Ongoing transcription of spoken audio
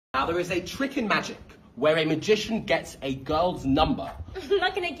Now, there is a trick in magic where a magician gets a girl's number. I'm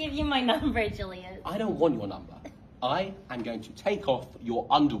not going to give you my number, Julius. I don't want your number. I am going to take off your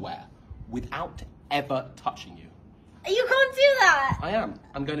underwear without ever touching you. You can't do that. I am.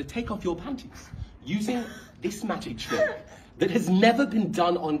 I'm going to take off your panties using this magic trick that has never been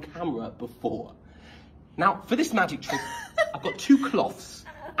done on camera before. Now, for this magic trick, I've got 2 cloths,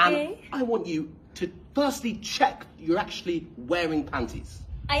 and I want you to firstly check you're actually wearing panties.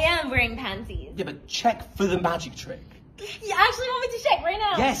 I am wearing panties. Yeah, but check for the magic trick. You actually want me to check right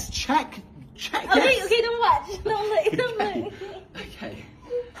now? Yes, check. Okay, Yes. okay, don't watch. Don't look. Okay.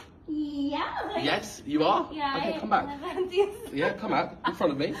 Yeah. Yes, you are? Yeah. Okay, come back. Panties. Yeah, come out in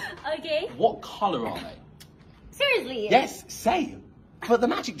front of me. Okay. What colour are they? Seriously? Yes, say for the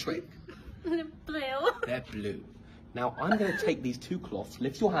magic trick. Blue. They're blue. Now I'm going to take these 2 cloths,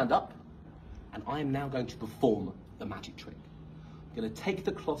 lift your hand up, and I am now going to perform the magic trick. I'm going to take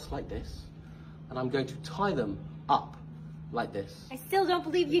the cloths like this, and I'm going to tie them up like this. I still don't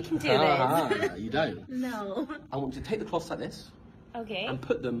believe you can do this. You don't? No. I want you to take the cloths like this, Okay. and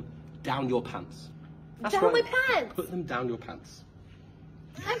put them down your pants. That's Down right. my pants? Put them down your pants.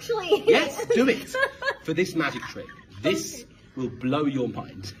 Actually. Yes, do it for this magic trick. This will blow your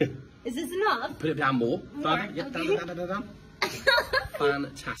mind. Is this enough? Put it down more. More, Further. Yep, okay. down.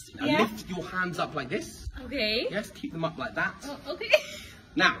 Fantastic. Now Yeah. lift your hands up like this. Okay. Yes, keep them up like that. Oh, okay.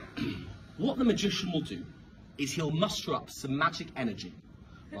 Now, what the magician will do is he'll muster up some magic energy,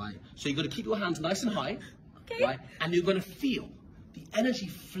 right? So you've got to keep your hands nice and high, Okay. right? And you're going to feel the energy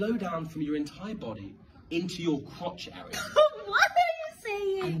flow down from your entire body into your crotch area. What are you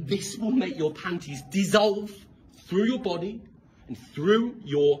saying? And this will make your panties dissolve through your body and through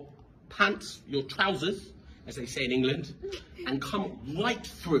your pants, your trousers, as they say in England, and come right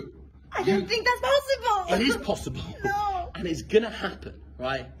through. I don't think that's possible. It is possible. No. And it's gonna happen,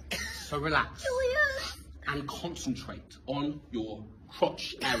 right? So relax. Julius. And concentrate on your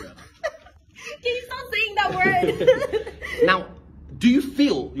crotch area. Can you stop saying that word? Now, do you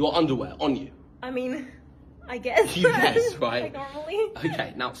feel your underwear on you? I mean, I guess. You guess, right? Like normally.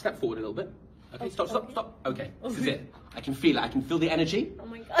 Okay, now step forward a little bit. Okay, stop. Okay, this is Okay. it. I can feel it. I can feel the energy. Oh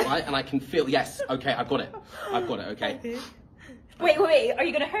my god. Right, and I can feel, yes, okay, I've got it. Okay. Okay. Wait, are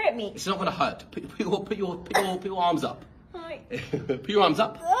you gonna hurt me? It's not gonna hurt. Put your arms up. Alright. Put your arms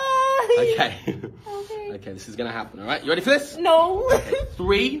up. Okay. Okay, this is gonna happen, alright? You ready for this? No.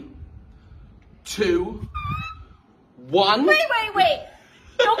 3, 2, 1. Wait.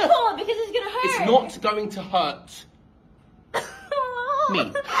 Don't pull it because it's gonna hurt. It's not going to hurt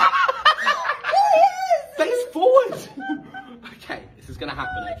me. Face forward. Okay, this is gonna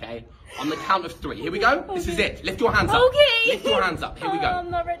happen, okay? On the count of 3. Here we go. Okay. This is it. Lift your hands up. Okay. Lift your hands up. Here we go. I'm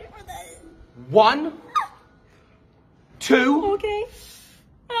not ready for that. 1, 2, Okay.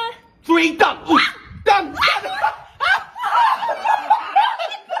 3, done. Done.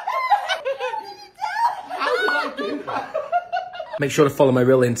 How did I do that? Make sure to follow my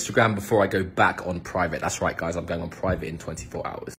real Instagram before I go back on private. That's right, guys. I'm going on private in 24 hours.